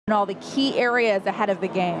in all the key areas ahead of the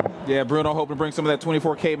game. Yeah, Bruno hoping to bring some of that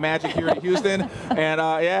 24K magic here to Houston. And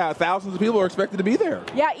yeah, thousands of people are expected to be there.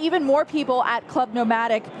 Yeah, even more people at Club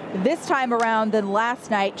Nomadic this time around than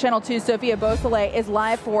last night. Channel 2's Sophia Beausoleil is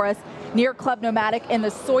live for us near Club Nomadic in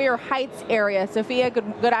the Sawyer Heights area. Sophia,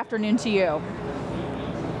 good afternoon to you.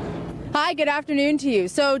 Hi, good afternoon to you.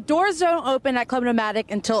 So doors don't open at Club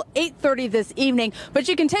Nomadic until 8:30 this evening, but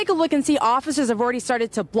you can take a look and see officers have already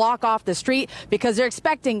started to block off the street because they're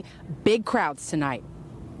expecting big crowds tonight.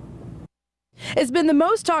 It's been the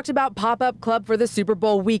most talked about pop-up club for the Super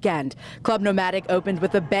Bowl weekend. Club Nomadic opened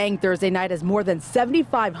with a bang Thursday night as more than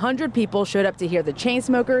 7,500 people showed up to hear the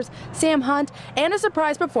Chainsmokers, Sam Hunt, and a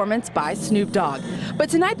surprise performance by Snoop Dogg. But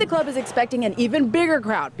tonight the club is expecting an even bigger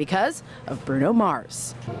crowd because of Bruno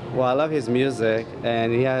Mars. Well, I love his music,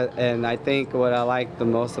 and I think what I like the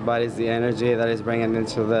most about it is the energy that he's bringing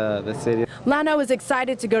into the city. Lano is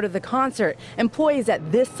excited to go to the concert. Employees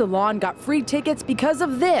at this salon got free tickets because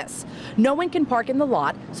of this. No one can park in the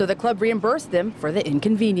lot, so the club reimbursed them for the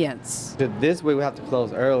inconvenience. This week we have to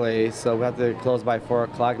close early, so we have to close by 4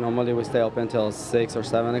 o'clock. Normally we stay open until 6 or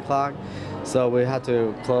 7 o'clock. So we had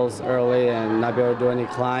to close early and not be able to do any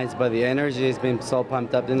clients, but the energy has been so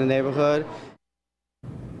pumped up in the neighborhood.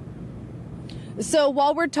 So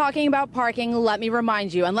while we're talking about parking, let me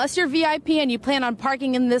remind you, unless you're VIP and you plan on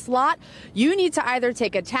parking in this lot, you need to either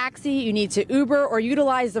take a taxi, you need to Uber, or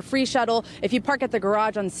utilize the free shuttle. If you park at the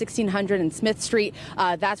garage on 1600 and Smith Street,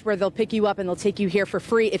 that's where they'll pick you up and they'll take you here for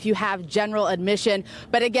free if you have general admission.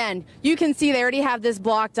 But again, you can see they already have this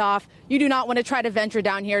blocked off. You do not want to try to venture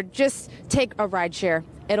down here. Just take a ride share.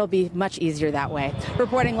 It'll be much easier that way.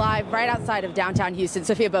 Reporting live right outside of downtown Houston,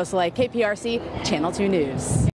 Sophia Beausoleil, KPRC, Channel 2 News.